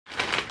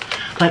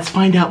Let's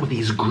find out what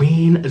these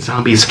green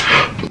zombies.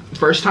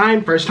 First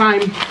time.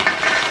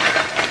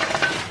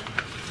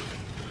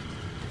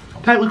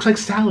 That looks like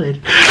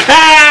salad.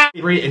 Ah!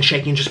 And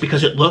shaking just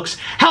because it looks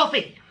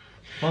healthy.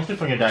 Mostly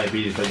from your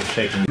diabetes, but you're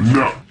shaking.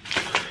 No.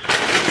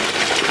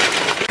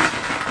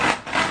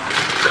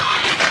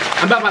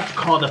 I'm about to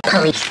call the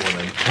police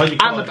woman. Well, you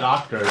call a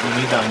doctor. You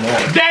need that more.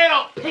 They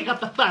don't pick up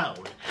the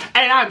phone.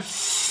 And I'm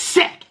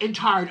sick and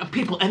tired of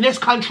people in this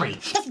country.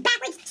 This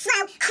backwards,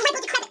 slow,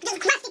 crippled,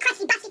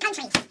 crusty, busty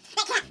country.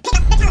 They can't pick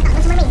up the telephone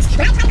when someone rings.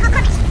 When I try to call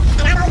corporate,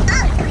 and I'm always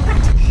calling corporate.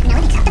 No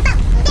one picks up the phone.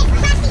 This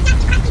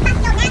crusty, busty,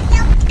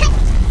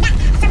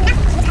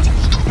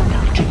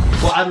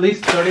 well, at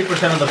least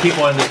 30% of the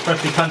people in this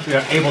crusty country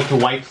are able to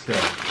wipe still.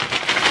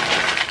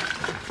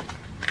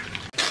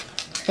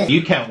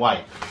 You can't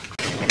wipe.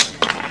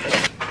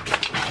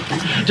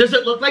 Does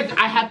it look like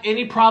I have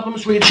any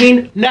problems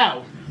reaching?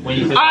 No. When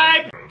you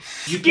I'm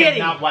you skinny.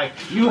 cannot wipe.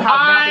 You have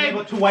not been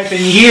able to wipe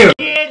in years.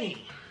 Skinny.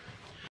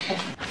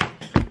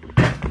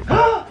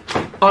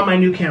 On my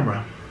new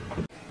camera.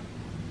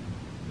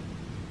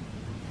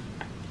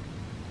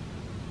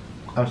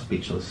 I'm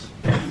speechless.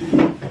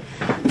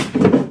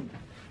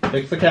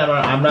 Fix the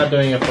camera. I'm not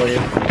doing it for you.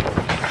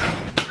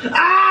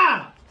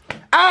 Ah!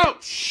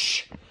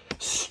 Ouch!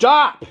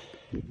 Stop!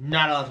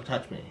 Not allowed to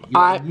touch me.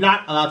 You're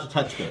not allowed to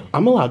touch me.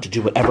 I'm allowed to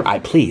do whatever I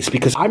please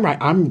because I'm right.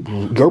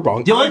 You're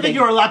wrong. The only thing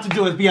you're allowed to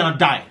do is be on a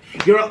diet.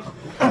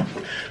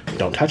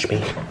 Don't touch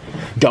me.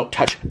 Don't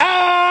touch.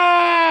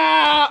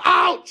 Ah!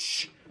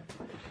 Ouch!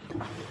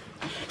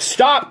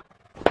 Stop!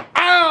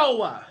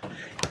 Ow!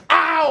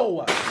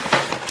 Ow!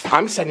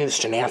 I'm sending this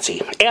to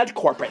Nancy and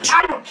corporate.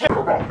 I don't care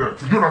about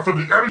that. You're not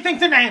sending anything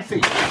to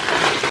Nancy.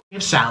 We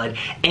have salad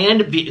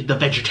and the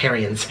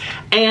vegetarians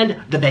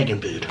and the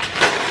vegan food.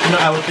 You know,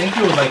 I would think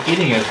you would like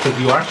eating it because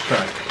you are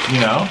struck,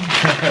 you know?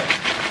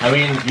 I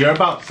mean, you're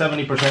about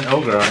 70%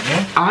 ogre, aren't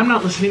you? I'm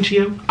not listening to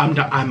you.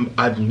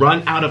 I've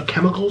run out of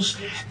chemicals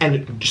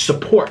and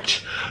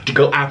support to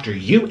go after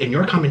you and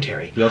your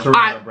commentary. You also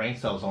ran out of brain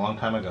cells a long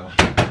time ago.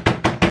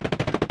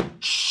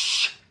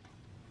 Shh.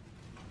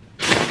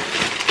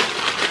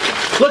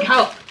 Look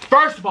how,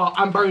 first of all,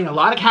 I'm burning a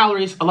lot of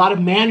calories, a lot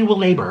of manual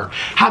labor,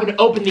 having to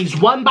open these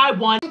one by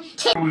one.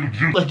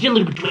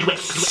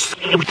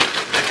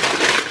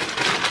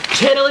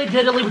 Tiddly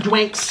diddly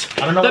dwinks.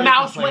 The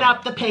mouse went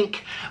up the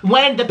pink.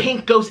 When the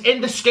pink goes in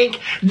the stink,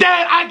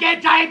 then I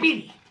get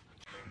diabetes.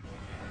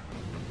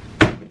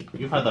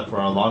 You've had that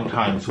for a long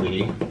time,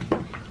 sweetie.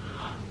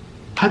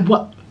 Had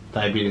what?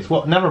 Diabetes.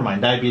 Well, never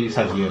mind. Diabetes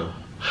has you.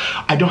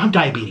 I don't have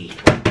diabetes.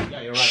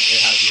 Yeah, you're right.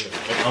 It has you.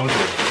 It owns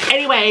you.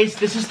 Anyways,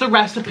 this is the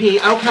recipe.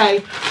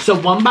 Okay, so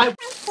one by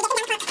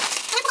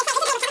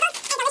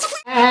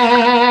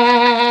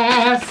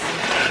yes,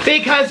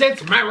 because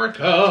it's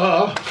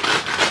America.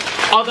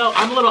 Although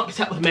I'm a little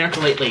upset with America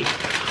lately.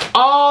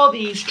 All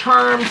these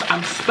terms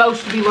I'm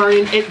supposed to be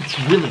learning, it's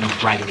really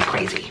driving me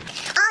crazy.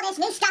 All this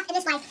new stuff in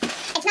this life,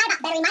 it's not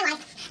about bettering my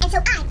life. And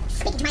so I'm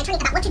speaking to my attorney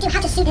about what to do, how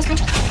to sue this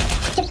country. To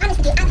be honest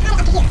with you, I've had it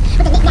up to here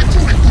with the knick-knack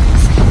cheese-knack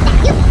things. That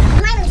you,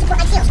 primarily support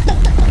my seals.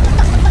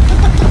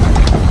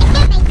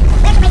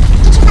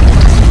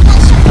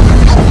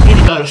 You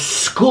need to go to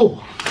school.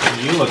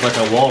 You look like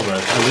a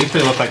walrus. At least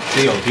they look like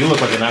seals. You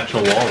look like an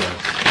actual walrus.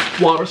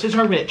 Walruses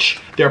are rich,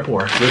 they're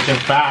poor. Rich and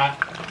fat.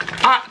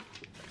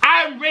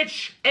 I'm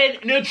rich in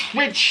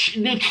nutrients.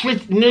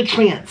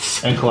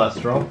 And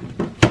cholesterol.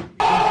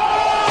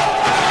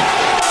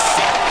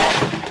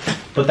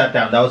 Put that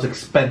down. That was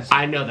expensive.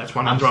 I know, that's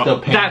why I'm still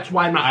paying. That's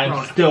why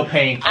I'm still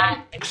paying.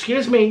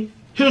 Excuse me,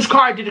 whose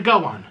card did it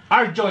go on?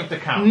 Our joint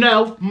account.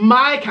 No,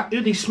 my account.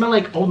 Ooh, these smell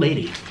like old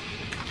lady.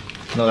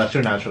 No, that's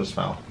your natural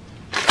smell.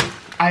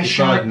 I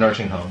smell like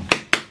nursing home.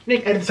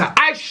 Nick, edit this out.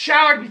 I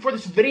showered before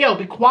this video.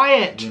 Be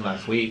quiet.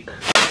 Last week.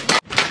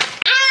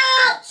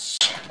 Ouch!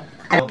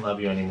 I don't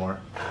love you anymore.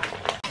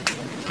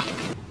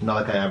 Not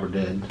like I ever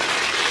did.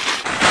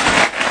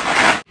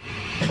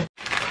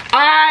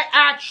 I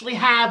actually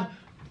have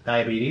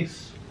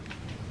diabetes.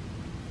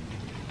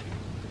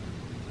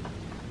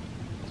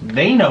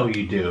 They know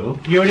you do.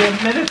 You already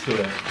admitted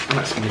to it. I'm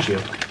not skinny to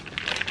you.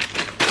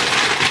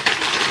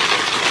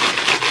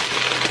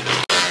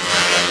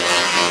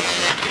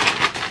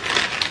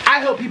 I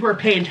hope people are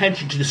paying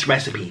attention to this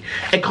recipe.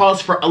 It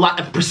calls for a lot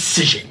of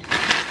precision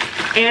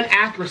and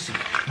accuracy,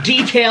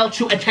 detail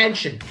to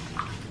attention.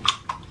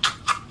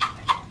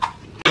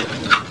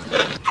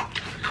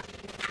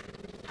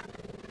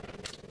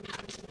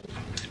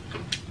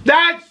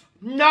 That's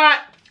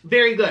not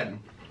very good.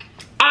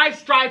 I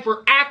strive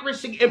for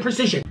accuracy and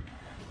precision.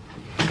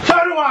 So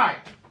do I!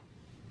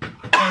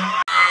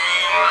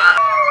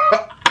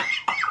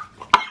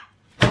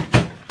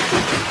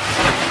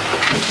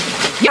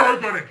 You're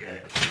gonna get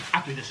it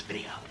after this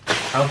video.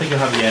 I don't think you'll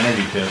have the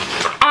energy to.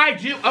 I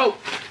do. Oh,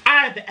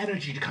 I have the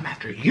energy to come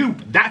after you.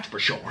 That's for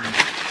sure.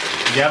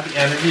 You have the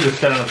energy to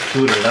sit on a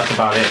scooter. That's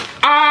about it.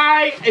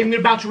 I am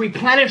about to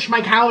replenish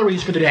my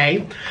calories for the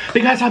day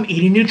because I'm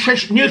eating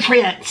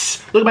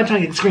nutrients. Look at my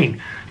tongue on the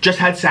screen. Just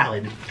had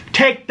salad.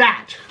 Take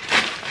that.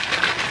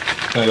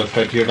 gonna go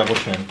straight to your double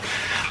chin.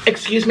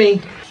 Excuse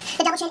me.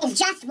 The double chin is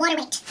just water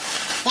weight.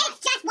 It's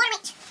just water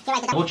weight. You're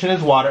right, the Double chin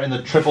is water and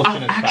the triple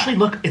chin is Actually, fat.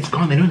 look, it's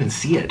gone. They don't even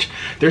see it.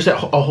 There's a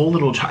whole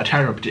little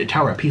tower of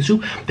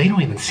Pisu. They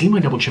don't even see my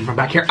double chin from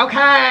back here.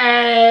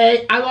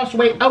 Okay, I lost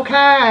weight.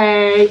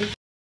 Okay.